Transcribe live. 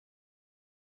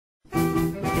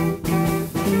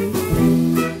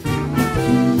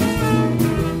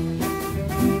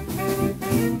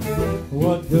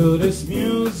good is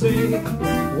music?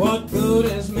 What good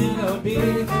is melody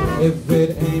if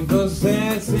it ain't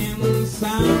possessing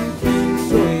something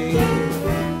sweet?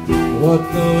 What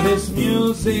good is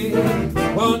music?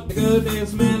 What good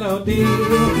is melody?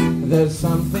 There's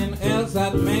something else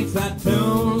that makes that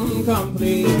tune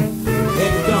complete.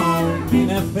 It don't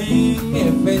mean a thing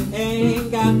if it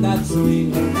ain't got that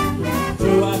sweet.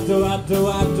 Do-a, do-a,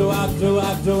 do-a, do-a,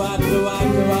 do-a, do-a, do-a,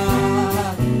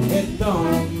 do-a. It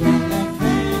don't mean a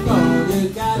thing, all you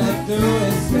gotta do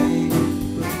is sing.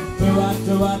 Do-a,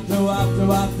 do-a, do-a,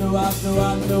 do-a, do-a,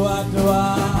 do-a, do-a,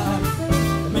 do-a.